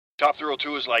Top Thrill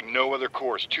 2 is like no other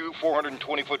course. 2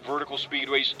 420-foot vertical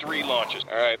speedways, 3 launches.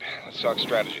 All right, let's talk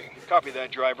strategy. Copy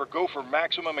that, driver. Go for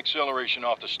maximum acceleration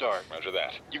off the start. Roger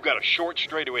that. You've got a short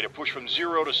straightaway to push from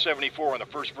 0 to 74 on the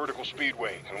first vertical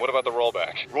speedway. And what about the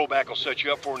rollback? Rollback will set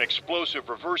you up for an explosive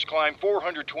reverse climb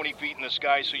 420 feet in the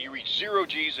sky so you reach 0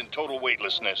 G's in total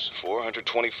weightlessness.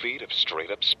 420 feet of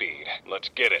straight-up speed. Let's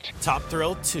get it. Top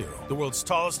Thrill 2, the world's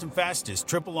tallest and fastest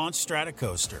triple-launch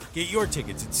stratocoaster. Get your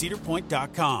tickets at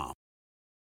cedarpoint.com.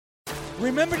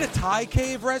 Remember the Thai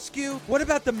cave rescue? What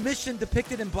about the mission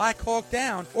depicted in Black Hawk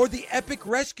Down or the epic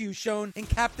rescue shown in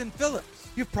Captain Phillips?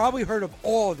 You've probably heard of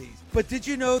all these, but did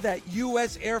you know that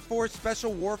U.S. Air Force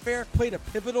Special Warfare played a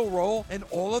pivotal role in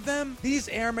all of them? These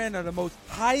airmen are the most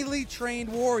highly trained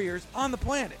warriors on the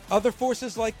planet. Other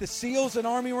forces like the SEALs and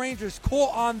Army Rangers call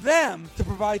on them to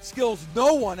provide skills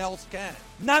no one else can.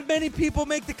 Not many people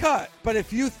make the cut, but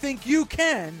if you think you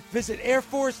can, visit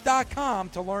airforce.com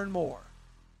to learn more.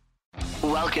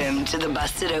 Welcome to the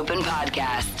Busted Open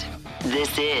Podcast.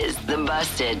 This is the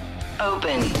Busted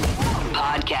Open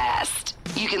Podcast.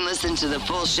 You can listen to the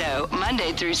full show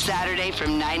Monday through Saturday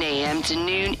from 9 a.m. to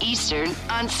noon Eastern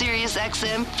on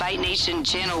SiriusXM Fight Nation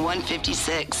Channel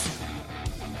 156.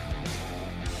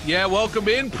 Yeah, welcome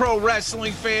in, pro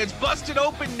wrestling fans. Busted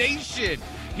Open Nation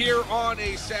here on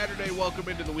a Saturday. Welcome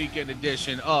into the weekend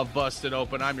edition of Busted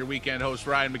Open. I'm your weekend host,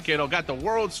 Ryan McKinnell. Got the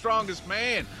world's strongest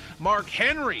man, Mark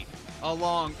Henry,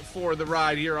 along for the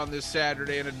ride here on this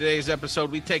Saturday. And in today's episode,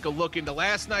 we take a look into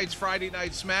last night's Friday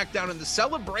Night SmackDown and the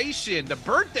celebration, the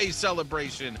birthday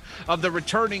celebration of the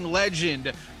returning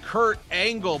legend, Kurt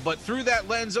Angle. But through that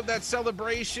lens of that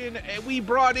celebration, we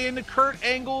brought in Kurt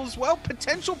Angle's, well,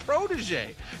 potential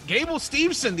protege, Gable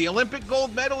Steveson, the Olympic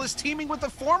gold medalist, teaming with a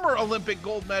former Olympic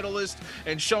gold medalist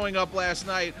and showing up last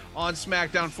night on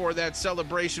SmackDown for that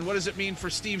celebration. What does it mean for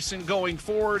Steveson going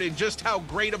forward, and just how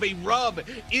great of a rub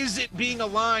is it being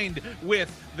aligned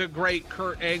with the great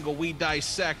Kurt Angle? We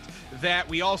dissect that.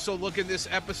 We also look in this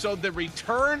episode the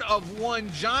return of one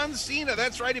John Cena.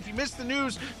 That's right, if you missed the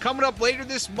news, coming up later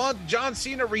this month, John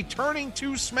Cena returning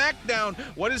to SmackDown.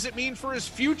 What does it mean for his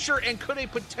future, and could a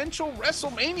potential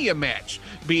WrestleMania match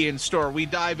be in store? We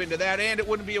dive into that, and it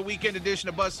wouldn't be a weekend edition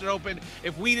of Busted Open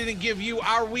if we didn't give you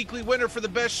our weekly winner for the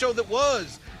best show that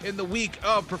was in the week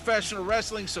of professional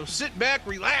wrestling. So sit back,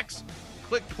 relax,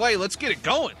 click play. Let's get it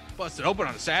going. Busted Open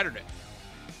on a Saturday.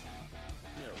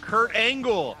 Kurt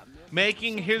Angle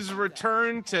making his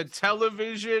return to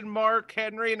television, Mark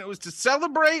Henry, and it was to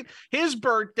celebrate his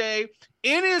birthday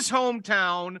in his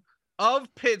hometown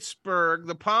of Pittsburgh.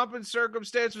 The pomp and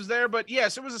circumstance was there, but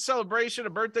yes, it was a celebration, a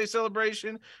birthday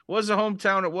celebration. It was a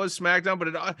hometown, it was SmackDown, but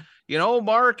it,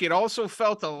 Mark, it also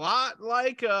felt a lot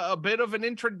like a bit of an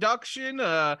introduction,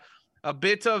 a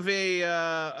bit of a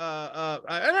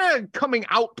coming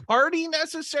out party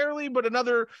necessarily, but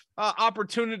another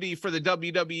opportunity for the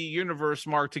WWE Universe,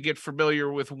 Mark, to get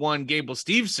familiar with one Gable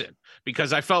Steveson,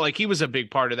 because I felt like he was a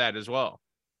big part of that as well.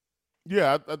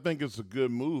 Yeah, I think it's a good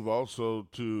move also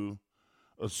to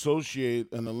associate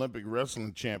an Olympic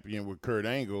wrestling champion with Kurt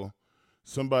Angle,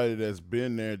 somebody that's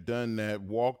been there, done that,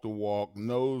 walked the walk,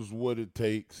 knows what it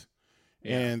takes,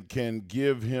 and can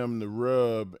give him the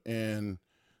rub and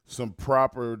some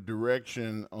proper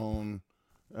direction on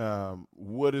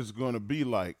what it's going to be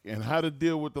like and how to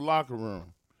deal with the locker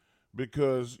room.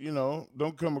 Because,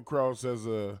 don't come across as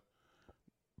a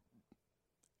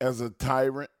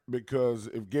tyrant, because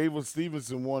if Gable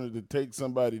Steveson wanted to take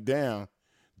somebody down,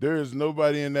 there is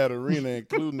nobody in that arena,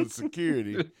 including the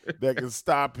security, that can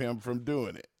stop him from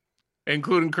doing it.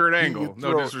 Including Kurt Angle,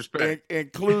 no disrespect.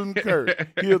 Including Kurt.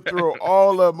 He'll throw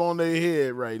all of them on their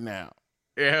head right now.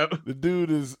 Yeah. The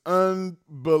dude is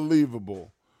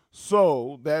unbelievable.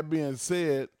 So, that being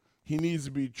said, he needs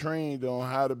to be trained on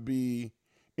how to be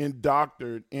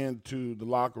indoctored into the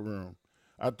locker room.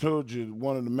 I told you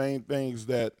one of the main things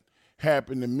that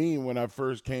happened to me when I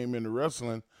first came into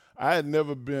wrestling, I had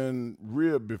never been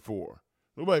ribbed before.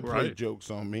 Nobody played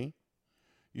jokes on me.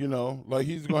 Like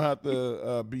he's going to have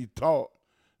to be taught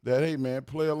that, hey, man,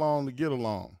 play along to get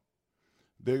along.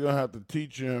 They're going to have to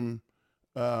teach him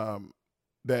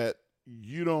that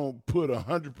you don't put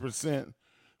 100%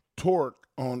 torque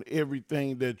on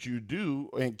everything that you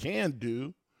do and can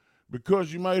do,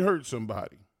 because you might hurt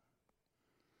somebody.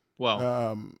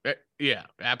 Well, yeah,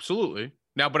 absolutely.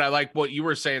 Now, but I like what you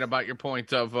were saying about your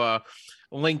point of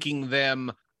linking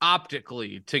them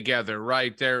optically together,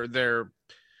 right?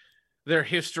 Their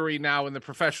history now in the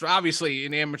professional, obviously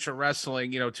in amateur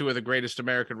wrestling, two of the greatest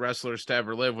American wrestlers to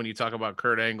ever live when you talk about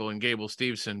Kurt Angle and Gable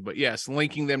Steveson. But yes,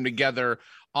 linking them together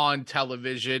on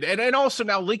television, and also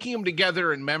now linking them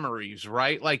together in memories,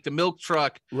 right? Like the milk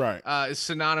truck, Right. Is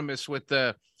synonymous with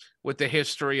the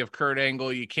history of Kurt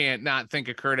Angle. You can't not think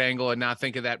of Kurt Angle and not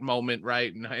think of that moment,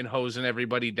 right? And hosing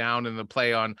everybody down in the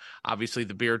play on obviously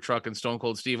the beer truck and Stone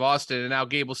Cold Steve Austin. And now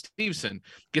Gable Steveson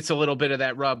gets a little bit of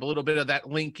that rub, a little bit of that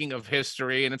linking of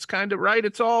history. And it's kind of right.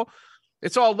 It's all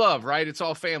love, right? It's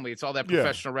all family. It's all that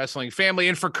professional wrestling family.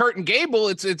 And for Kurt and Gable,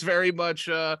 it's very much,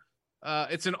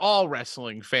 it's an all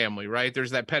wrestling family, right?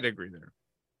 There's that pedigree there.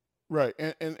 Right.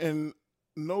 And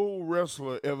no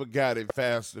wrestler ever got it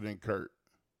faster than Kurt.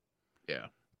 Yeah.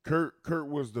 Kurt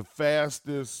was the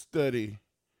fastest study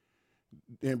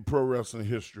in pro wrestling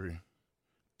history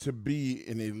to be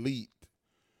an elite,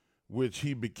 which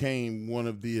he became one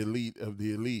of the elite of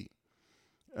the elite.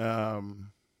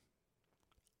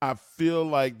 I feel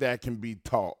like that can be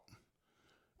taught.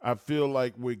 I feel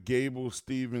like with Gable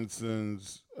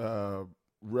Stevenson's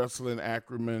wrestling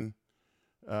acumen,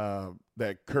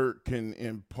 that Kurt can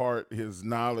impart his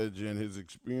knowledge and his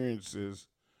experiences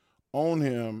on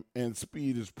him and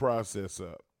speed his process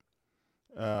up.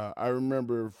 I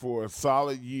remember for a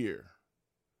solid year,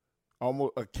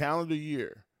 almost a calendar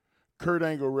year, Kurt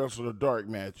Angle wrestled a dark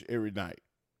match every night.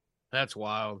 That's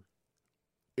wild.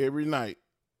 Every night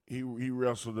he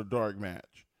wrestled a dark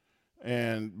match,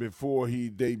 and before he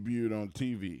debuted on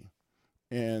TV.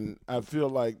 And I feel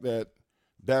like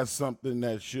that's something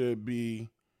that should be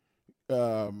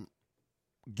given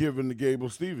to Gable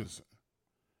Steveson.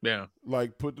 Yeah.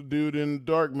 Like, put the dude in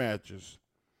dark matches.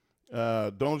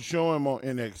 Don't show him on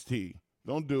NXT.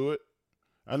 Don't do it.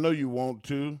 I know you want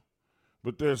to,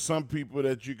 but there's some people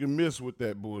that you can miss with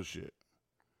that bullshit.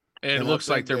 And it looks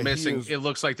like they're missing. It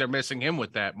looks like they're missing him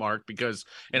with that, Mark, because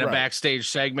in a backstage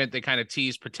segment they kind of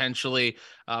teased potentially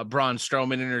Braun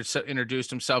Strowman introduced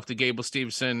himself to Gable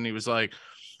Steveson. He was like,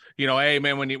 hey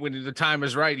man, when the time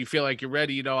is right, you feel like you're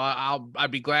ready. I'd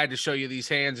be glad to show you these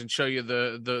hands and show you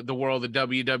the world of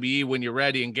WWE when you're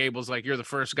ready. And Gable's like, you're the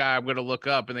first guy I'm going to look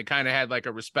up. And they kind of had like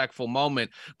a respectful moment,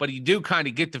 but you do kind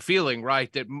of get the feeling,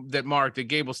 right, that Mark, that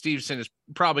Gable Steveson is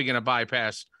probably going to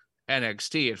bypass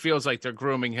NXT. It feels like they're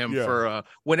grooming him for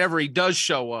whenever he does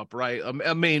show up, right?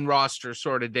 A main roster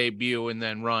sort of debut and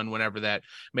then run whenever that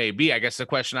may be. I guess the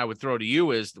question I would throw to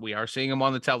you is, we are seeing him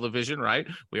on the television, right?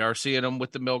 We are seeing him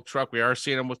with the milk truck. We are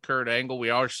seeing him with Kurt Angle. We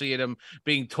are seeing him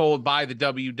being told by the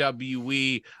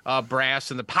WWE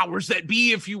brass and the powers that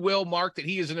be, if you will, Mark, that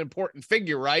he is an important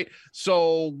figure, right?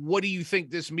 So what do you think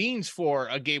this means for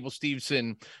a Gable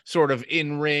Steveson sort of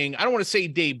in-ring, I don't want to say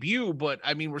debut, but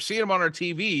I mean, we're seeing him on our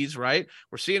TVs, right?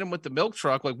 We're seeing him with the milk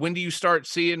truck. Like, when do you start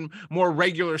seeing more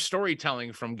regular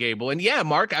storytelling from Gable? And yeah,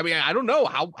 Mark, I mean, I don't know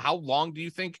how long do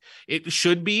you think it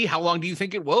should be? How long do you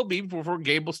think it will be before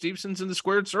Gable Stevenson's in the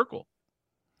squared circle?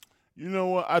 You know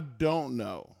what? I don't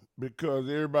know, because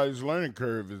everybody's learning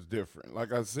curve is different.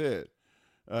 Like I said,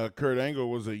 Kurt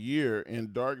Angle was a year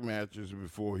in dark matches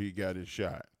before he got his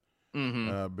shot.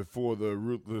 Before the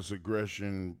Ruthless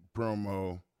Aggression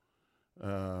promo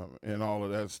and all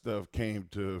of that stuff came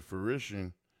to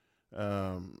fruition,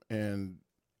 and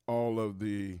all of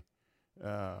the,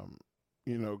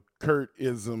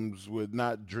 Kurt-isms with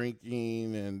not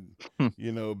drinking and,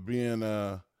 being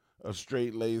a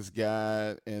straight-laced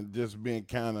guy and just being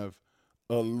kind of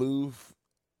aloof,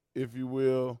 if you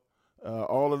will.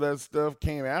 All of that stuff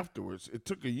came afterwards. It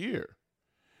took a year.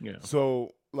 Yeah.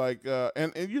 So,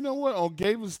 and you know what? On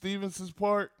Gable Stevenson's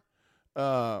part,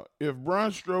 if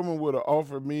Braun Strowman would have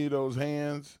offered me those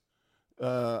hands,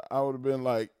 I would have been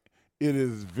like, it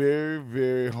is very,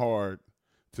 very hard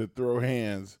to throw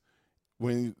hands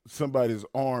when somebody's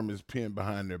arm is pinned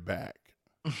behind their back.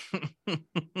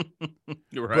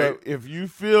 You're right. But if you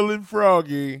feeling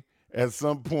froggy, at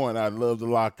some point, I'd love to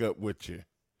lock up with you.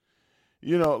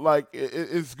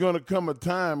 It's going to come a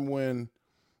time when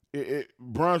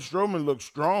Braun Strowman looked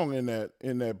strong in that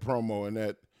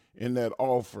promo, in that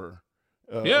offer.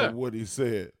 Of what he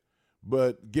said.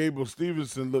 But Gable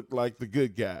Steveson looked like the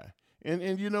good guy.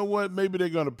 And you know what? Maybe they're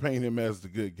going to paint him as the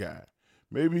good guy.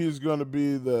 Maybe he's going to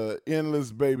be the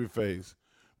endless babyface.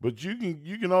 But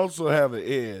you can also have an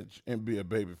edge and be a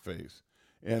babyface.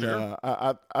 And sure.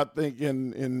 I think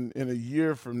in a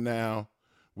year from now,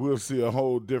 we'll see a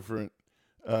whole different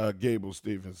Gable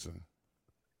Steveson.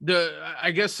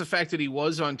 I guess the fact that he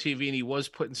was on TV and he was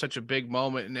put in such a big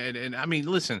moment, and I mean,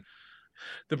 listen,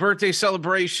 the birthday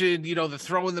celebration, the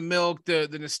throwing the milk, the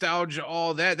nostalgia,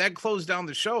 all that closed down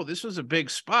the show. This was a big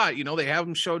spot. They have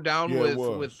him show down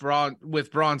with Braun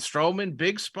Strowman.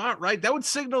 Big spot, right? That would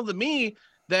signal to me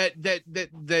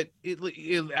that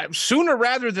sooner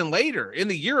rather than later in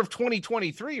the year of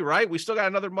 2023, right? We still got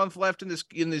another month left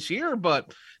in this year,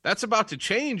 but that's about to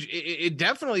change. It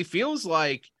definitely feels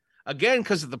like, again,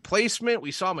 because of the placement,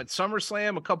 we saw him at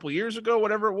SummerSlam a couple years ago,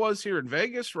 whatever it was here in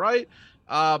Vegas, right?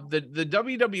 The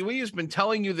WWE has been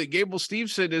telling you that Gable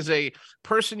Steveson is a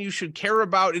person you should care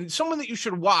about and someone that you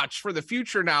should watch for the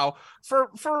future now for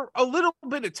a little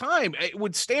bit of time. It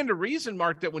would stand to reason,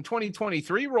 Mark, that when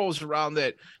 2023 rolls around,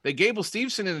 that Gable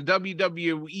Steveson in the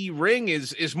WWE ring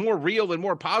is more real and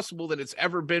more possible than it's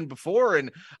ever been before.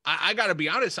 And I got to be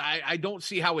honest, I don't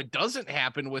see how it doesn't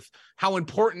happen with how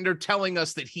important they're telling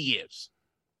us that he is.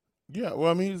 Yeah,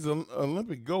 well, I mean, he's an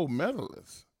Olympic gold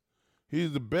medalist.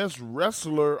 He's the best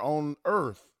wrestler on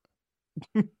earth.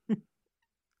 I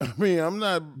mean, I'm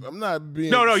not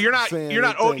being no. You're not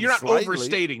slightly.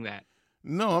 overstating that.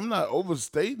 No, I'm not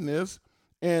overstating this.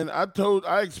 And I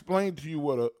explained to you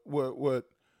what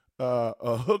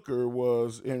a hooker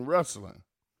was in wrestling.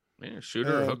 Yeah,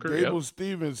 shooter, hooker. Gable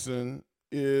Steveson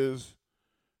is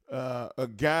a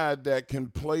guy that can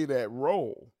play that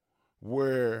role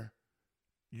where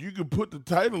you can put the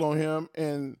title on him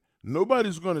and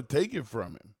nobody's going to take it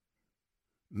from him.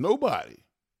 Nobody.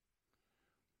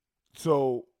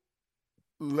 So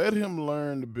let him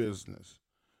learn the business.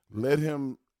 Let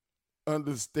him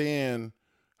understand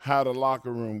how the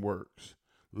locker room works.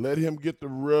 Let him get the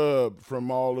rub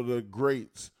from all of the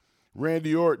greats.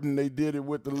 Randy Orton, they did it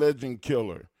with the Legend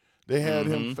Killer. They had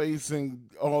him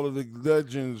facing all of the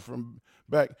legends from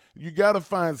back. You got to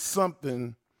find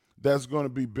something that's going to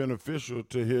be beneficial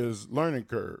to his learning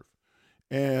curve.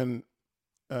 And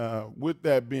with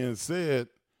that being said,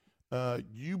 early,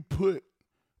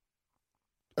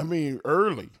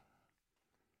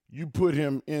 you put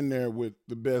him in there with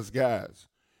the best guys,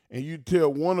 and you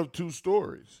tell one of two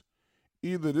stories.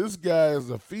 Either this guy is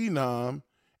a phenom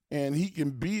and he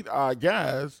can beat our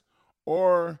guys,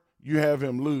 or you have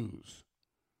him lose.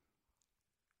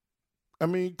 I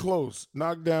mean, close,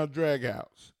 knockdown,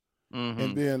 dragouts.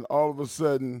 And then all of a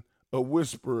sudden, a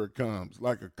whisperer comes,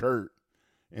 like a Kurt,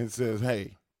 and says,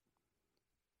 hey,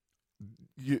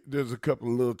 there's a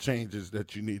couple of little changes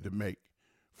that you need to make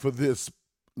for this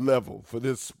level, for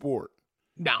this sport.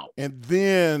 Now. And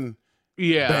then,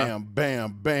 yeah,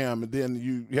 bam, and then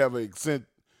you have an ascent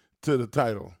to the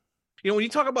title. You know, when you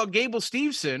talk about Gable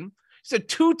Steveson, he's a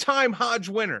 2-time Hodge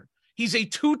winner. He's a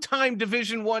 2-time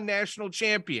Division I national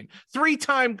champion,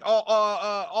 3-time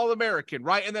All-American,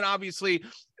 right? And then obviously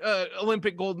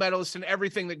Olympic gold medalist and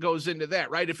everything that goes into that,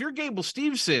 right? If you're Gable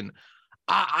Steveson,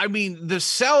 I mean, the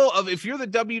sell of, if you're the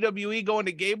WWE going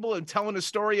to Gable and telling a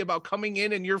story about coming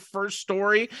in and your first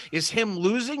story is him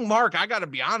losing, Mark, I got to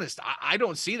be honest, I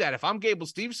don't see that. If I'm Gable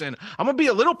Steveson, I'm going to be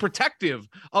a little protective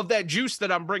of that juice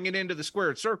that I'm bringing into the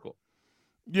squared circle.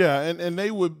 Yeah, and they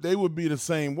would be the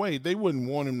same way. They wouldn't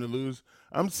want him to lose.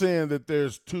 I'm saying that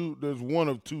there's one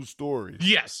of two stories.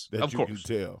 Yes, that of you course.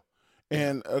 can tell.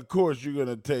 And of course you're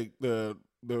gonna take the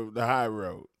high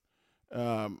road.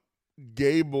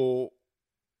 Gable,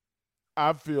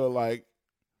 I feel like,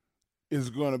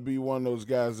 is gonna be one of those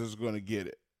guys that's gonna get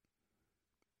it.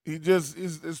 He just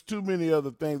there's too many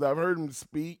other things. I've heard him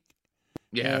speak.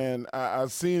 Yeah. And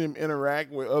I've seen him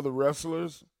interact with other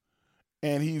wrestlers.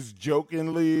 And he's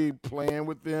jokingly playing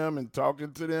with them and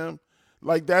talking to them.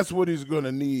 Like, that's what he's going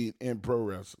to need in pro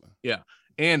wrestling. Yeah.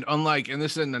 And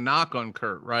this isn't a knock on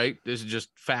Kurt, right? This is just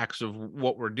facts of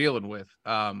what we're dealing with.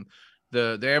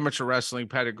 The amateur wrestling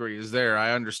pedigree is there.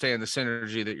 I understand the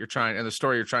synergy that you're trying and the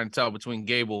story you're trying to tell between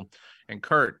Gable and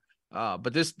Kurt.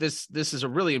 But this is a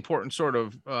really important sort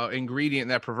of ingredient in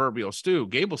that proverbial stew.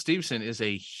 Gable Steveson is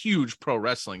a huge pro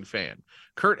wrestling fan.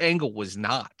 Kurt Angle was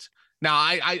not.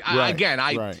 Now,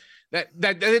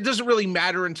 that it doesn't really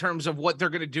matter in terms of what they're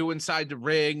going to do inside the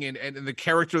ring and the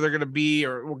character they're going to be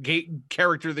or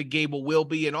character that Gable will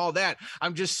be and all that.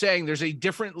 I'm just saying there's a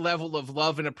different level of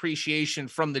love and appreciation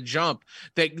from the jump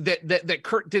that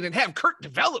Kurt didn't have. Kurt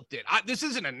developed it. This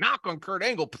isn't a knock on Kurt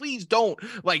Angle. Please don't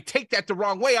take that the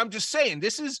wrong way. I'm just saying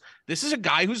this is a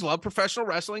guy who's loved professional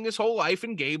wrestling his whole life,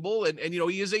 and Gable, and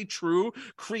he is a true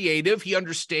creative. He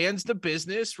understands the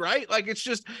business, right?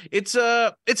 It's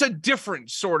a different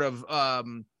sort of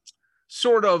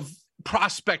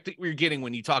prospect that we're getting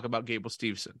when you talk about Gable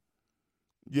Steveson.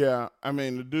 Yeah, I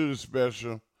mean, the dude is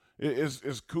special.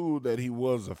 It's cool that he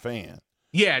was a fan.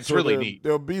 Yeah, it's really neat.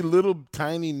 There'll be little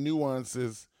tiny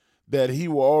nuances that he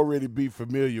will already be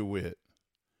familiar with.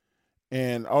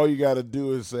 And all you got to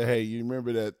do is say, hey, you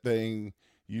remember that thing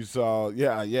you saw?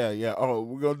 Yeah. Oh,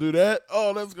 we're going to do that?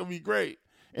 Oh, that's going to be great.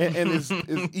 And it's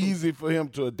easy for him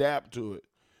to adapt to it.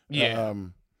 Yeah.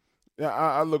 Yeah,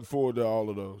 I look forward to all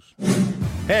of those.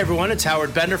 Hey everyone, it's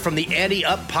Howard Bender from the Ante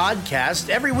Up Podcast.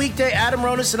 Every weekday, Adam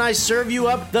Ronis and I serve you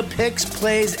up the picks,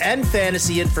 plays, and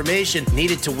fantasy information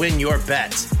needed to win your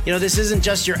bets. You know, this isn't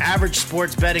just your average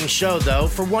sports betting show, though,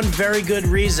 for one very good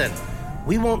reason.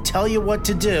 We won't tell you what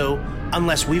to do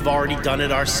unless we've already done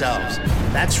it ourselves.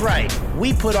 That's right.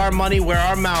 We put our money where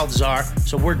our mouths are,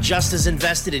 so we're just as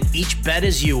invested in each bet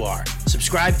as you are.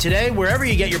 Subscribe today wherever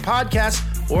you get your podcasts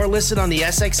or listen on the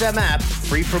SXM app,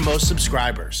 free for most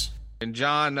subscribers. And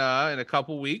John, in a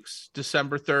couple weeks,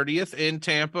 December 30th in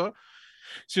Tampa,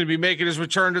 he's going to be making his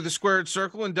return to the squared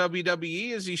circle in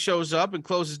WWE as he shows up and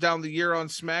closes down the year on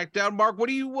SmackDown. Mark, what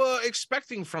are you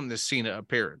expecting from this Cena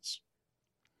appearance?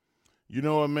 You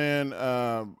know what, man?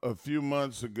 A few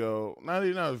months ago, not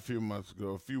a few months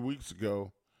ago, a few weeks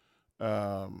ago,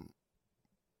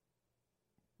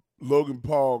 Logan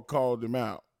Paul called him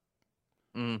out.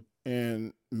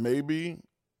 And maybe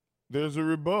there's a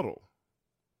rebuttal.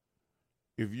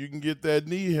 If you can get that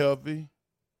knee healthy,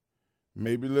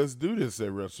 maybe let's do this at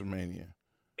WrestleMania.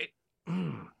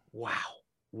 Wow.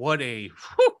 What a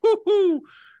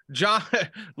John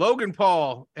Logan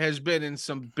Paul has been in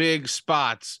some big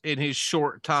spots in his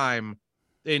short time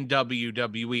in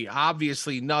WWE.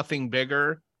 Obviously nothing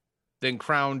bigger than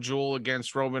Crown Jewel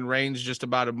against Roman Reigns just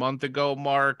about a month ago,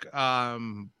 Mark.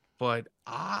 But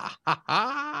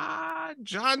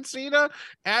John Cena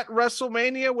at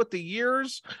WrestleMania with the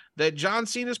years that John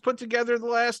Cena's put together the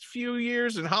last few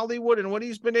years in Hollywood and what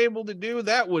he's been able to do,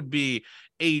 that would be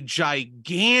a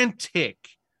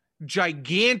gigantic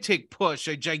push,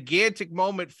 a gigantic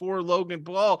moment for Logan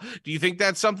Paul. Do you think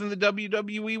that's something the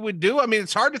WWE would do? I mean,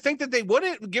 it's hard to think that they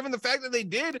wouldn't, given the fact that they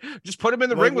did just put him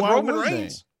in the ring with Roman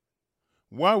Reigns.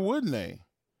 Why wouldn't they?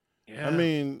 Yeah. I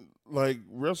mean, like,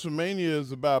 WrestleMania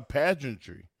is about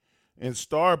pageantry and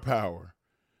star power.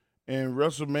 And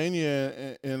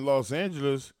WrestleMania in Los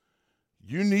Angeles,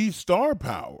 you need star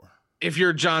power. If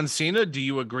you're John Cena, do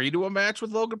you agree to a match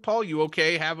with Logan Paul? You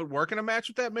okay having working a match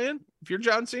with that man? If you're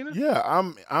John Cena? Yeah,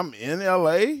 I'm in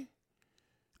LA.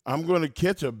 I'm going to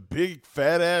catch a big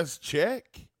fat ass check.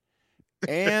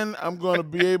 And I'm going to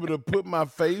be able to put my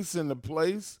face in the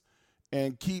place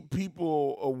and keep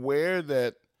people aware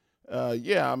that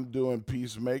I'm doing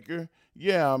Peacemaker.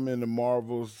 Yeah, I'm in the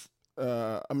Marvels.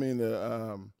 The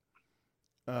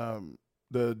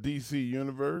DC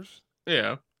universe.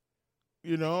 Yeah.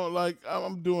 You know, like,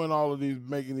 I'm doing all of these,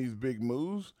 making these big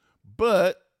moves,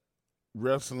 but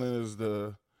wrestling is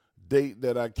the date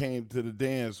that I came to the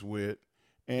dance with,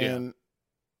 and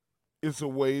it's a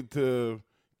way to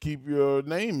keep your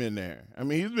name in there. I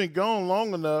mean, he's been gone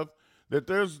long enough that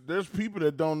there's people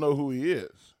that don't know who he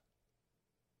is.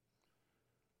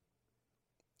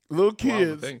 Little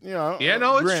kids, you know. Yeah,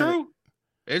 no, it's granted, true.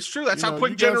 It's true. That's how know,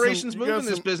 quick generations move in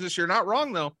this some, business. You're not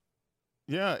wrong, though.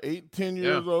 Yeah, 8-10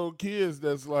 years old kids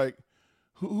that's like,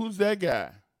 who's that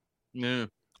guy? Yeah.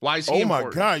 Why is he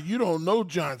important? My God, you don't know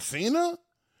John Cena?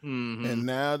 Mm-hmm. And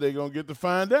now they're gonna get to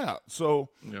find out.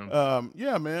 So,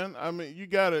 man. I mean, you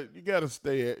gotta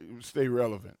stay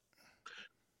relevant.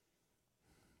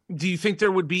 Do you think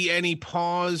there would be any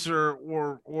pause or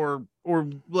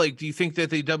like, do you think that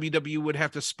the WWE would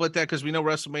have to split that? Because we know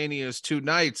WrestleMania is 2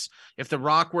 nights. If The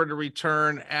Rock were to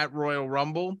return at Royal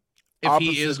Rumble, if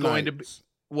he is going to be,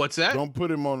 what's that? Don't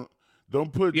put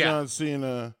John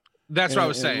Cena. That's what I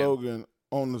was saying. Logan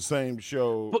on the same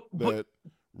show that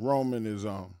Roman is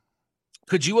on.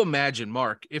 Could you imagine,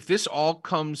 Mark, if this all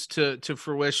comes to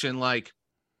fruition, like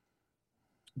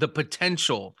the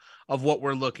potential of what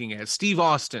we're looking at? Steve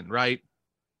Austin, right,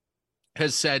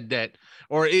 has said that,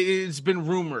 or it's been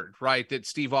rumored, right, that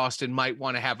Steve Austin might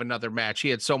want to have another match. He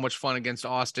had so much fun against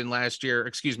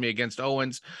against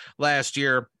Owens last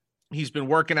year. He's been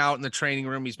working out in the training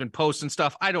room. He's been posting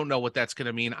stuff. I don't know what that's going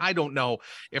to mean. I don't know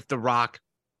if The Rock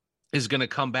is going to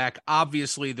come back.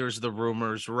 Obviously, there's the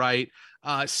rumors, right?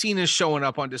 Cena's showing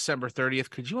up on December 30th.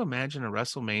 Could you imagine a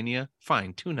WrestleMania?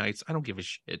 Fine, 2 nights. I don't give a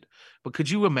shit. But could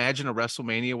you imagine a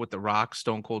WrestleMania with The Rock,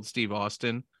 Stone Cold Steve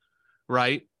Austin,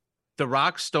 right? The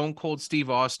Rock, Stone Cold Steve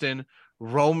Austin,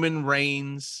 Roman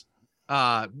Reigns,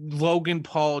 Logan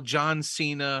Paul, John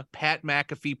Cena, Pat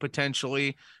McAfee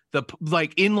potentially.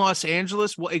 In Los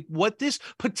Angeles, what this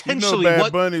potentially,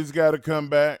 Bad Bunny's got to come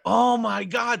back. Oh my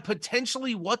God!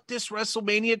 Potentially, what this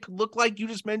WrestleMania could look like. You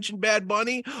just mentioned Bad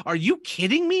Bunny. Are you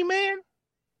kidding me, man?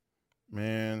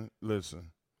 Man,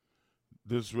 listen,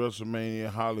 this WrestleMania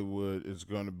Hollywood is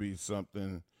going to be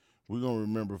something we're going to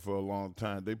remember for a long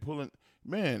time. They pulling,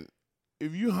 man.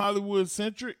 If you Hollywood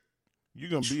centric, you're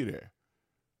going to be there.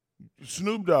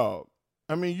 Snoop Dogg.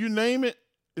 I mean, you name it,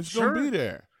 it's going to be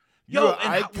there. You're an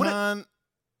icon.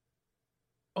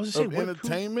 was going to say,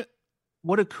 entertainment.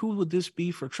 What a coup would this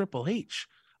be for Triple H?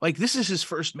 Like, this is his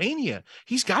first Mania.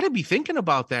 He's got to be thinking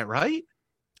about that, right?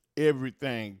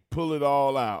 Everything. Pull it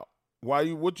all out.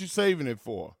 What you saving it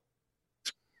for?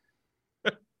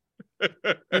 You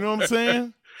know what I'm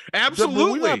saying?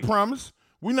 Absolutely. We're not promised.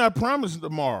 We're not promised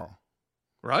tomorrow.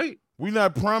 Right. We're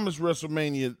not promised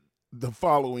WrestleMania the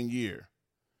following year.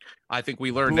 I think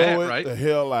we learned Blow that, it right? the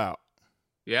hell out.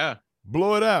 Yeah.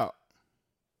 Blow it out.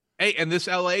 Hey, and this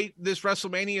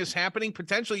WrestleMania is happening.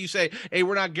 Potentially, you say, hey,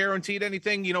 we're not guaranteed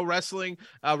anything. You know,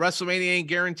 WrestleMania ain't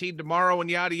guaranteed tomorrow and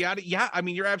yada, yada. Yeah, I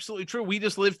mean, you're absolutely true. We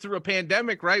just lived through a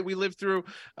pandemic, right? We lived through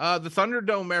the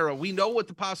Thunderdome era. We know what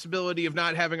the possibility of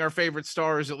not having our favorite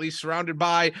stars, at least surrounded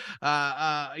by,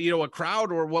 a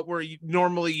crowd or what we're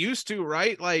normally used to,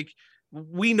 right? Like,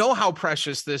 we know how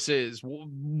precious this is.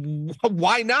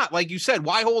 Why not? Like you said,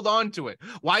 why hold on to it?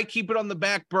 Why keep it on the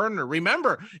back burner?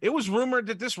 Remember, it was rumored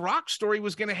that this Rock story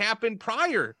was going to happen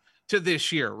prior to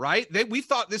this year, right? We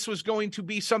thought this was going to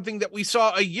be something that we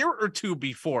saw a year or two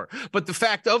before. But the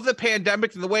fact of the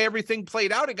pandemic and the way everything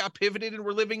played out, it got pivoted and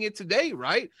we're living it today,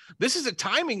 right? This is a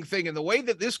timing thing, and the way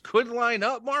that this could line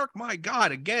up, Mark, my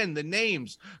God, again, the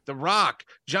names, The Rock,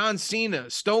 John Cena,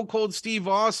 Stone Cold Steve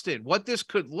Austin, what this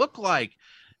could look like.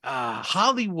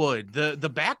 Hollywood,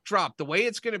 the backdrop, the way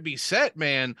it's going to be set,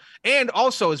 man. And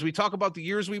also, as we talk about the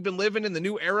years we've been living in, the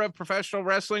new era of professional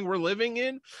wrestling we're living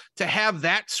in, to have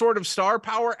that sort of star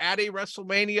power at a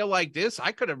WrestleMania like this,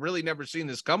 I could have really never seen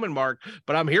this coming, Mark,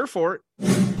 but I'm here for it.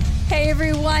 Hey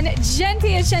everyone, Jen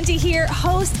Piacenti here,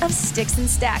 host of Sticks and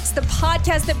Stacks, the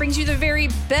podcast that brings you the very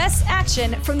best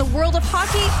action from the world of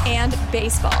hockey and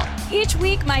baseball. Each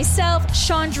week, myself,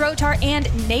 Sean Drotar, and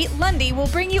Nate Lundy will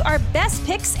bring you our best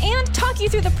picks and talk you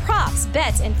through the props,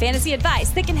 bets, and fantasy advice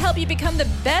that can help you become the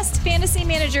best fantasy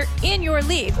manager in your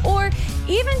league, or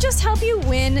even just help you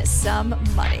win some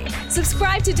money.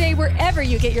 Subscribe today wherever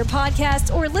you get your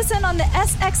podcasts or listen on the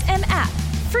SXM app.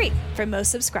 Free for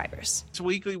most subscribers. It's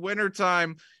weekly winter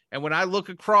time, and when I look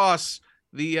across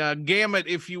the gamut,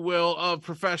 if you will, of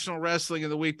professional wrestling in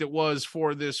the week that was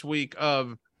for this week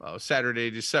of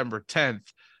Saturday, December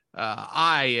 10th,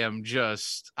 I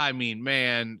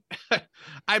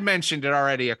mentioned it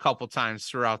already a couple times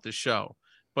throughout the show,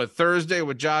 but Thursday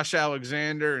with Josh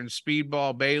Alexander and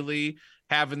Speedball Bailey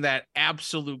having that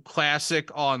absolute classic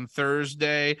on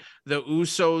Thursday, the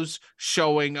Usos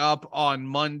showing up on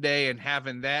Monday and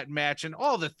having that match, and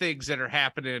all the things that are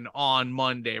happening on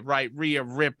Monday, right? Rhea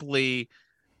Ripley,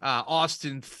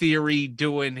 Austin Theory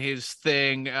doing his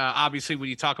thing. Obviously, when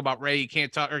you talk about Rhea, you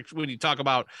can't talk, or when you talk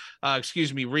about,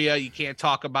 Rhea, you can't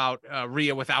talk about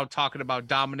Rhea without talking about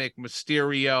Dominic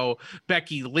Mysterio.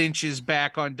 Becky Lynch is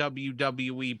back on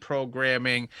WWE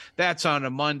programming. That's on a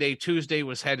Monday. Tuesday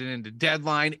was heading into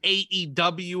Deadline.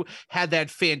 AEW had that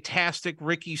fantastic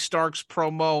Ricky Starks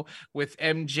promo with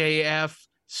MJF.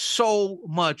 So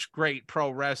much great pro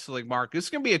wrestling, Mark.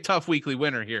 It's going to be a tough weekly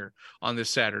winner here on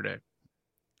this Saturday.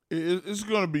 It's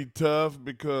going to be tough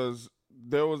because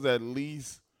there was at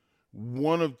least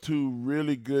one of two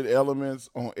really good elements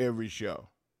on every show.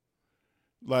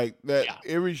 Like that, yeah.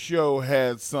 Every show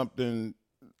had something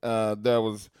that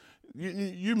was.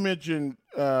 You mentioned,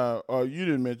 or you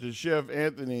didn't mention, Chef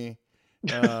Anthony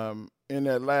in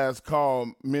that last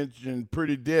call mentioned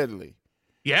Pretty Deadly.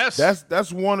 Yes,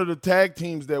 that's one of the tag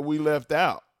teams that we left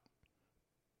out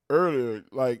earlier.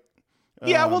 Like.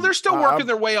 Yeah, well, they're still working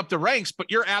their way up the ranks, but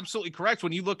you're absolutely correct.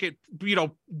 When you look at,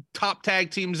 top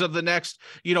tag teams of the next,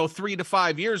 3 to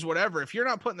 5 years, whatever, if you're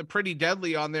not putting the Pretty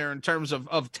Deadly on there in terms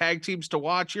of tag teams to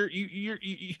watch, you're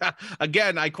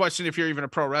again, I question if you're even a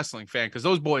pro wrestling fan, because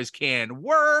those boys can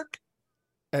work.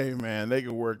 Hey, man, they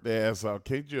can work their ass off.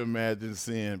 Can't you imagine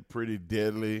seeing Pretty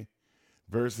Deadly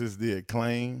versus the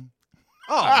Acclaim?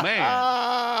 Oh,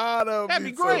 man. That'd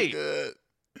be great. So good.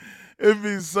 It'd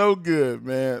be so good,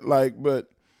 man. But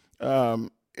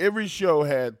every show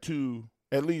had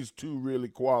at least two really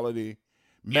quality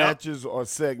matches or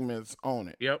segments on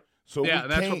it. Yep. So yeah,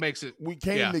 that's what makes it. We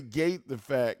can't negate the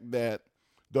fact that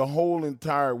the whole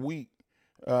entire week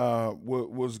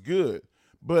was good.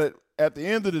 But at the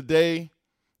end of the day,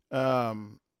 I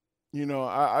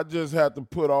just had to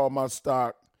put all my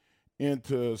stock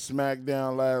into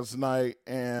SmackDown last night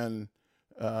and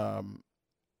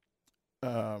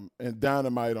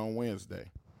Dynamite on Wednesday.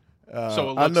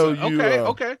 So I know you.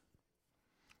 Okay.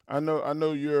 I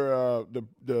know you're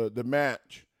the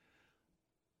match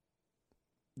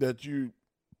that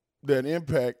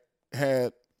Impact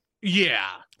had. Yeah.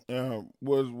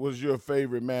 Was your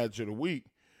favorite match of the week,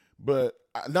 but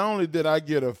not only did I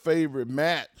get a favorite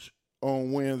match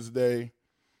on Wednesday,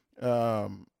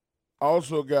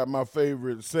 also got my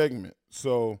favorite segment.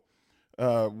 So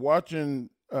watching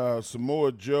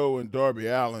Samoa Joe and Darby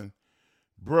Allin,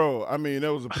 bro, I mean,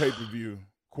 that was a pay-per-view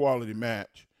quality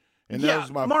match. And that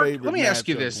was my Mark, favorite let me ask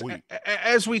you match of this. the week.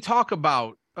 As we talk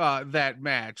about that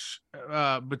match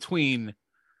between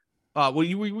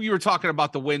you were talking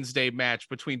about the Wednesday match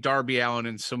between Darby Allin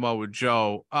and Samoa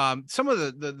Joe. Some of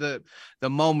the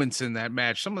moments in that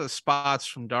match, some of the spots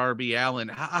from Darby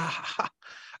Allin,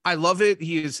 I love it.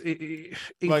 He is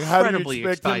incredibly like, how do you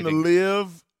expect exciting. him to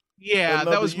live? Yeah,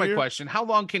 that was my question. How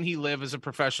long can he live as a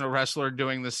professional wrestler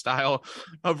doing this style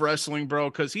of wrestling, bro?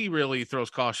 Because he really throws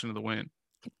caution to the wind.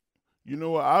 You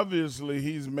know what? Obviously,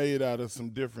 he's made out of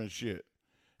some different shit.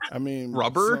 I mean,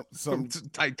 rubber, some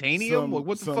titanium.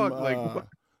 What the fuck? Like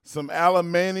some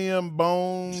aluminium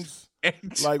bones,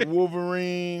 like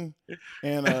Wolverine,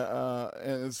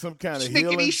 and some kind of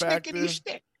healing factor.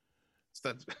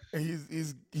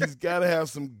 He's got to have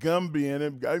some Gumby in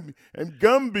him. And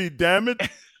Gumby, damn it,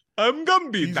 I'm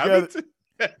Gumby. Damn it.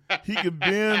 He could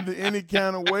bend any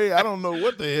kind of way. I don't know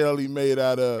what the hell he made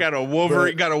out of. Got a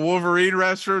Wolverine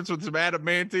reference with some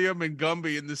adamantium and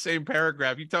Gumby in the same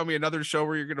paragraph. You tell me another show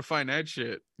where you're gonna find that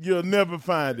shit. You'll never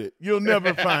find it. You'll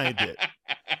never find it.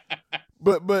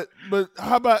 But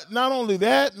how about not only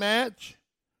that match,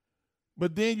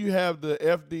 but then you have the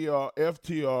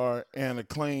FTR and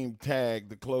Acclaim tag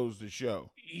to close the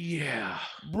show. Yeah,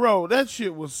 bro, that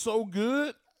shit was so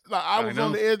good. Like I was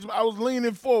on the edge. I was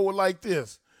leaning forward like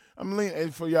this. I'm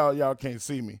leaning. For y'all can't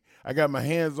see me. I got my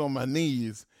hands on my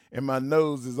knees and my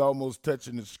nose is almost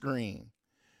touching the screen.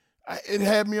 It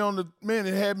had me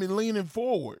leaning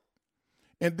forward.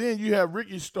 And then you have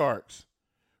Ricky Starks.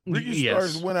 Ricky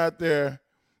Starks went out there,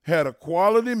 had a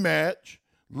quality match,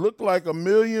 looked like $1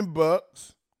 million,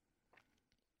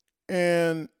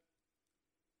 and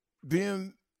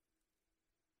then,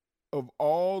 of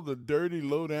all the dirty,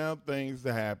 low-down things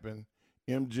to happen,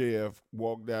 MJF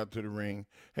walked out to the ring.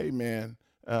 Hey, man,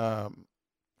 why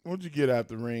don't you get out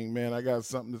the ring, man? I got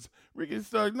something to say. Ricky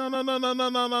Starks,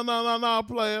 no,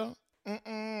 player.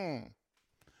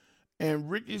 And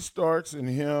Ricky Starks and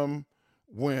him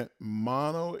went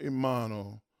mano a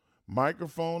mano,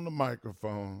 microphone to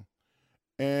microphone.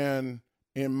 And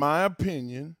in my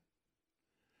opinion,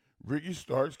 Ricky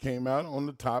Starks came out on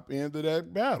the top end of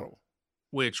that battle.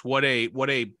 Which what a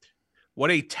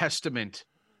testament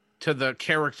to the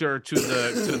character, to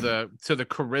the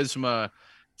charisma,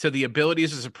 to the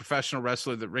abilities as a professional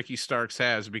wrestler that Ricky Starks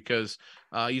has. Because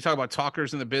you talk about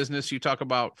talkers in the business, you talk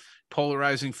about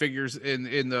polarizing figures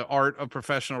in the art of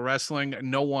professional wrestling.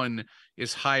 No one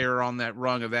is higher on that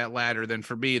rung of that ladder than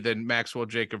Maxwell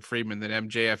Jacob Friedman, than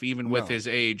MJF, even with his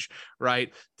age,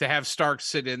 right? To have Starks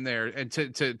sit in there and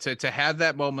to have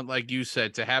that moment, like you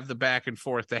said, to have the back and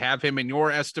forth, to have him, in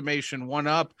your estimation, one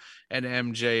up and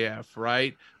MJF,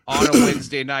 right? On a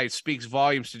Wednesday night speaks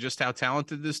volumes to just how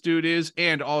talented this dude is.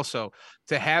 And also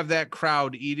to have that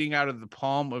crowd eating out of the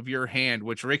palm of your hand,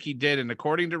 which Ricky did. And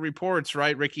according to reports,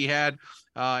 right, Ricky had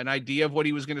an idea of what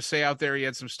he was going to say out there. He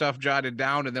had some stuff jotted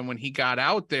down. And then when he got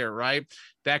out there, right,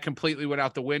 that completely went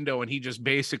out the window and he just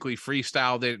basically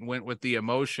freestyled it and went with the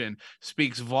emotion.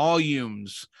 Speaks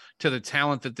volumes to the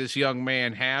talent that this young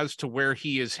man has, to where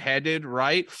he is headed,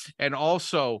 right? And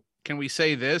also, can we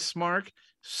say this, Mark?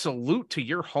 Salute to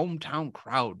your hometown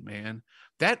crowd, man.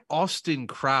 That Austin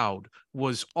crowd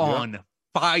was on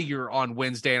fire on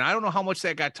Wednesday. And I don't know how much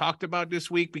that got talked about this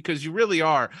week, because you really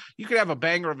are. You could have a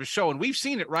banger of a show. And we've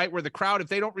seen it, right? Where the crowd, if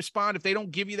they don't respond, if they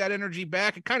don't give you that energy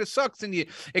back, it kind of sucks. And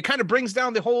it kind of brings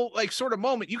down the whole sort of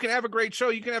moment. You can have a great show.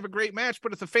 You can have a great match.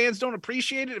 But if the fans don't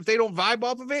appreciate it, if they don't vibe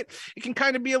off of it, it can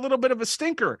kind of be a little bit of a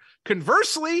stinker.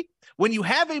 Conversely, when you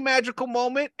have a magical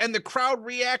moment and the crowd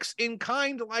reacts in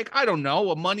kind, like, I don't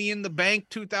know, a Money in the Bank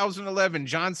 2011,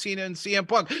 John Cena and CM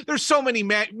Punk. There's so many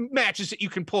matches that you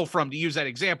can pull from, to use that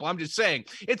example. I'm just saying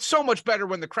it's so much better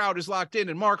when the crowd is locked in.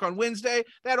 And Mark, on Wednesday,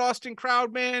 that Austin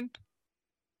crowd, man,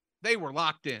 they were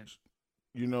locked in.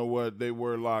 You know what? They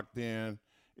were locked in.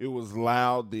 It was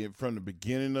loud from the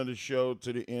beginning of the show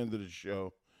to the end of the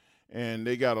show. And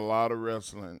they got a lot of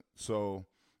wrestling. So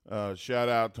shout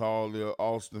out to all the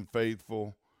Austin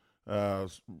faithful,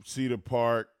 Cedar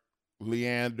Park,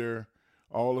 Leander,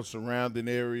 all the surrounding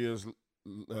areas,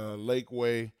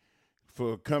 Lakeway,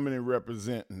 for coming and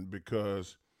representing,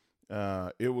 because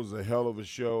it was a hell of a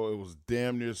show. It was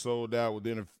damn near sold out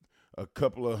within a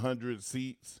couple of hundred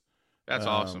seats. That's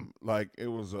awesome. Like, it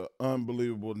was an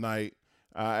unbelievable night.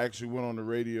 I actually went on the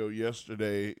radio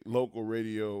yesterday, local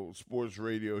radio, sports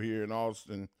radio here in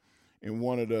Austin, and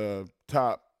one of the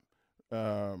top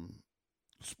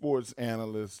sports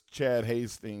analysts, Chad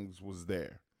Hastings, was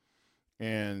there.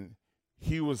 And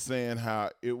he was saying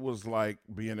how it was like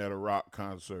being at a rock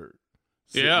concert,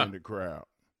 sitting in the crowd.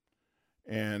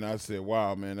 And I said,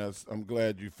 wow, man, I'm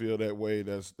glad you feel that way.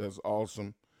 That's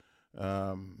awesome.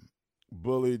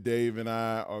 Bully, Dave, and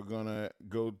I are going to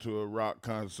go to a rock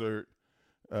concert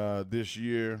this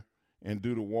year and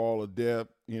do the Wall of Death.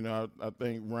 You know, I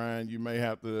think, Ryan, you may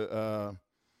have to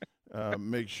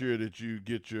make sure that you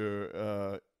get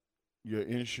your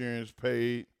insurance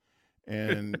paid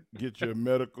and get your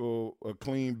medical a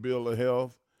clean bill of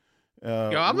health.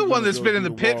 I'm the one that's been in the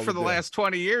pit for the last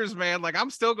 20 years, man. Like, I'm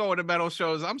still going to metal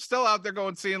shows. I'm still out there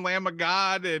seeing Lamb of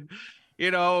God and,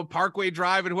 Parkway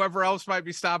Drive and whoever else might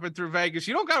be stopping through Vegas.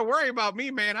 You don't got to worry about me,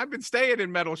 man. I've been staying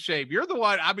in metal shape. You're the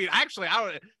one. I mean, actually,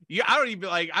 I don't even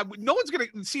no one's going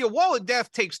to see a Wall of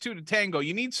Death takes two to tango.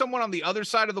 You need someone on the other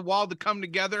side of the wall to come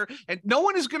together, and no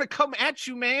one is going to come at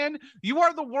you, man. You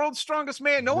are the world's strongest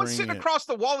man. No one's sitting across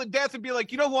the Wall of Death and be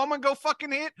like, you know who I'm going to go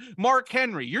fucking hit? Mark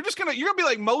Henry. You're going to be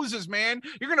like Moses, man.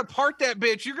 You're going to part that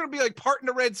bitch. You're going to be like parting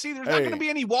the Red Sea. There's not going to be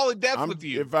any Wall of Death with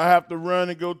you. If I have to run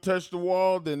and go touch the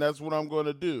wall, then that's what I'm going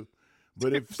to do.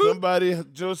 But if somebody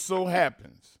just so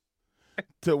happens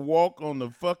to walk on the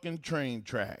fucking train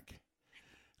track,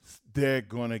 they're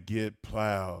going to get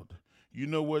plowed. You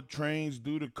know what trains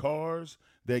do to cars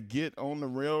that get on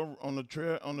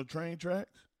the train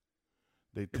tracks?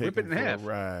 They take them for a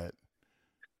ride.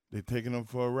 They're taking them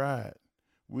for a ride.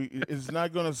 It's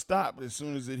not going to stop as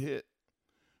soon as it hit.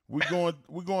 We're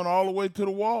going all the way to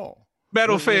the wall.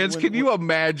 Metal fans, can you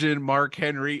imagine Mark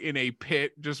Henry in a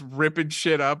pit just ripping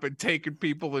shit up and taking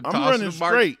people and tossing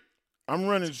them? I'm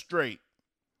running straight.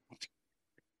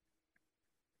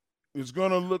 It's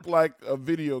going to look like a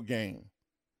video game.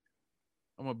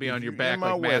 I'm going to be on your back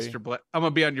like Master Blaster. I'm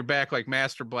going to be on your back like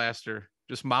Master Blaster,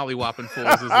 just molly-whopping fools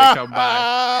as they come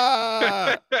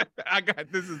by.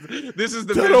 This is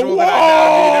the visual that I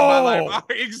now need in my life.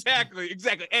 Exactly.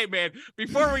 Hey, man,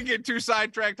 before we get too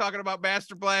sidetracked talking about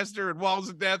Master Blaster and Walls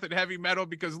of Death and heavy metal,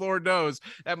 because Lord knows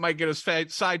that might get us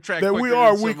sidetracked. That we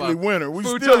are weekly winner. We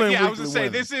still in weekly winner. I was going to say,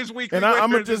 this is weekly winner. And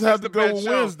I'm going to just have to go with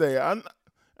Wednesday.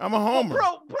 I'm a homer.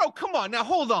 Bro, come on. Now,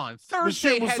 hold on.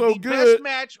 Thursday had the best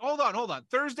match. Hold on.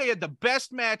 Thursday had the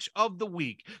best match of the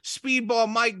week. Speedball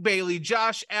Mike Bailey,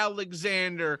 Josh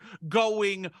Alexander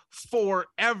going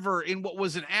forever in what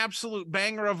was an absolute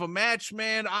banger of a match,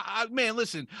 man. Man,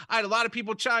 listen, I had a lot of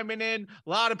people chiming in, a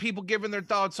lot of people giving their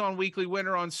thoughts on Weekly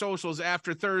Winner on socials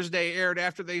after Thursday aired,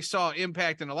 after they saw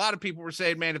Impact, and a lot of people were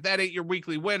saying, man, if that ain't your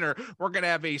Weekly Winner, we're going to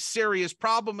have a serious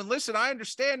problem. And listen, I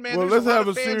understand, man. Well, let's have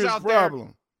a serious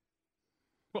problem.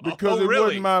 Because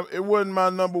it wasn't my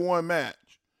number one match.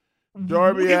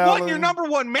 Darby Allin. It wasn't your number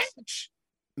one match?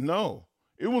 No.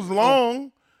 It was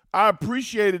long. I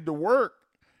appreciated the work.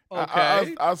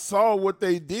 Okay. I saw what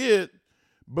they did,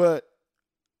 but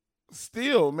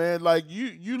still, man, like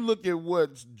you look at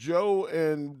what Joe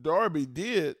and Darby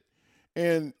did,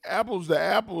 and apples to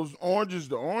apples, oranges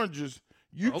to oranges,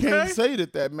 you can't say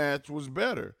that match was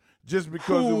better. Just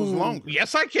because it was longer.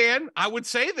 Yes, I can. I would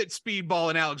say that Speedball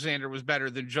and Alexander was better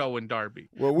than Joe and Darby.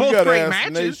 Well, we got to ask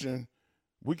the nation.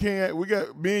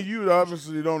 Me and you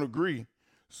obviously don't agree.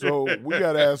 So we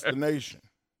got to ask the nation.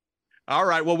 All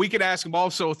right. Well, we could ask them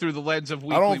also through the lens of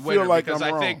Weekly Winner. I don't feel like I'm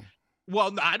wrong.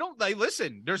 Well, I don't.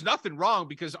 Listen, there's nothing wrong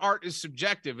because art is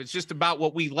subjective. It's just about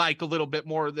what we like a little bit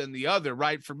more than the other,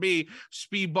 right? For me,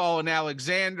 Speedball and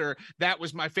Alexander, that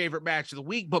was my favorite match of the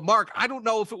week. But Mark, I don't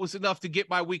know if it was enough to get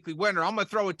my Weekly Winner. I'm going to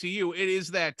throw it to you. It is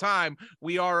that time.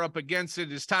 We are up against it.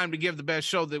 It's time to give the best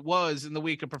show that was in the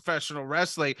week of professional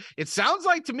wrestling. It sounds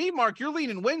like to me, Mark, you're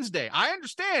leaning Wednesday. I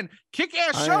understand.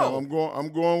 Kick-ass show. I'm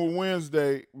going with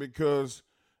Wednesday because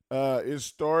it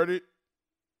started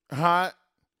hot.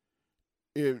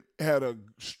 It had a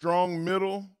strong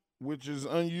middle, which is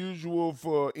unusual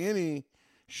for any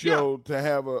show to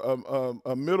have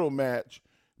a middle match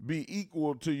be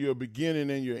equal to your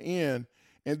beginning and your end.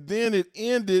 And then it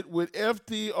ended with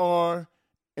FTR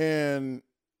and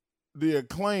the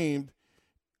Acclaimed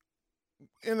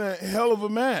in a hell of a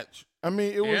match. I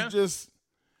mean, it was just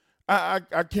I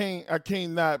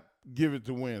can't not give it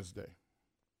to Wednesday.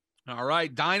 All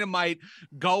right, Dynamite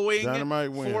going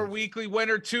for Weekly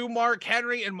Winner to Mark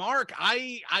Henry. And Mark,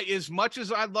 I as much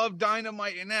as I love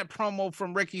Dynamite in that promo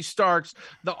from Ricky Starks,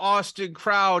 the Austin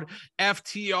crowd,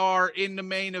 FTR in the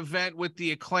main event with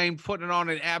the Acclaimed, putting on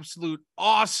an absolute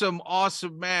awesome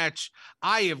match.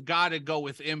 I have got to go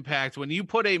with Impact. When you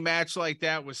put a match like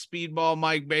that with Speedball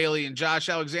Mike Bailey and Josh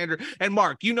Alexander, and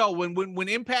Mark, you know, when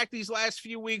Impact these last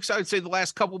few weeks, I would say the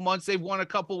last couple months, they've won a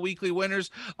couple Weekly Winners.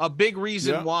 A big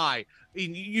reason why guy.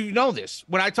 You know this.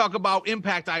 When I talk about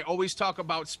impact, I always talk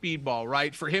about Speedball,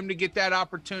 right? For him to get that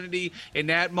opportunity in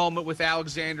that moment with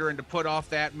Alexander and to put on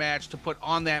that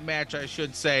match, I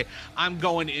should say, I'm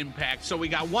going Impact. So we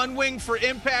got one win for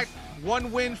Impact,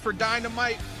 one win for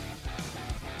Dynamite.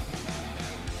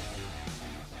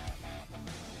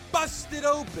 Busted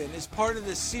Open is part of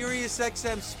the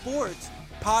SiriusXM Sports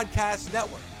Podcast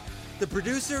Network. The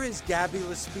producer is Gabby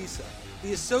Laspisa.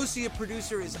 The associate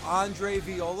producer is Andre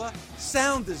Viola.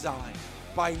 Sound design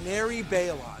by Neri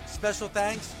Bailon. Special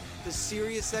thanks to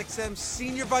SiriusXM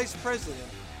Senior Vice President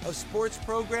of Sports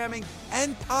Programming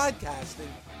and Podcasting,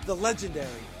 the legendary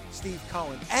Steve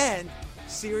Cohen, and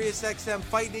SiriusXM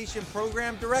Fight Nation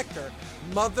Program Director,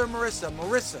 Mother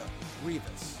Marissa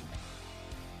Rivas.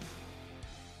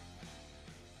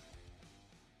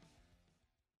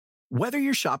 Whether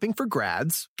you're shopping for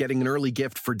grads, getting an early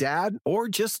gift for dad, or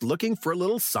just looking for a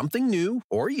little something new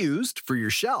or used for your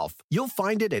shelf, you'll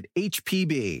find it at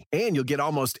HPB. And you'll get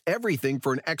almost everything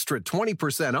for an extra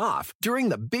 20% off during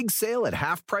the big sale at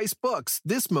Half Price Books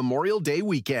this Memorial Day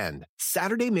weekend.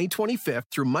 Saturday, May 25th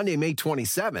through Monday, May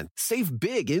 27th. Save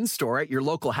big in-store at your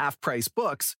local Half Price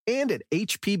Books and at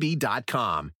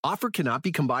HPB.com. Offer cannot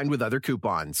be combined with other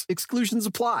coupons. Exclusions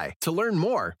apply. To learn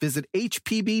more, visit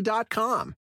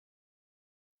HPB.com.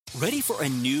 Ready for a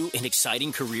new and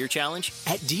exciting career challenge?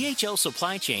 At DHL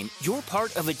Supply Chain, you're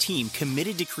part of a team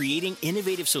committed to creating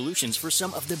innovative solutions for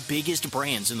some of the biggest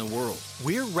brands in the world.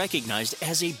 We're recognized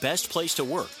as a best place to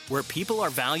work, where people are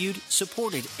valued,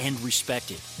 supported, and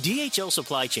respected. DHL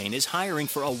Supply Chain is hiring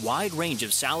for a wide range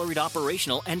of salaried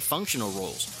operational and functional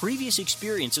roles. Previous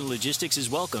experience in logistics is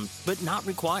welcome, but not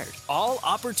required. All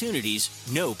opportunities,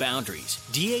 no boundaries.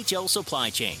 DHL Supply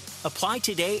Chain. Apply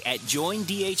today at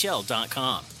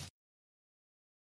joindhl.com.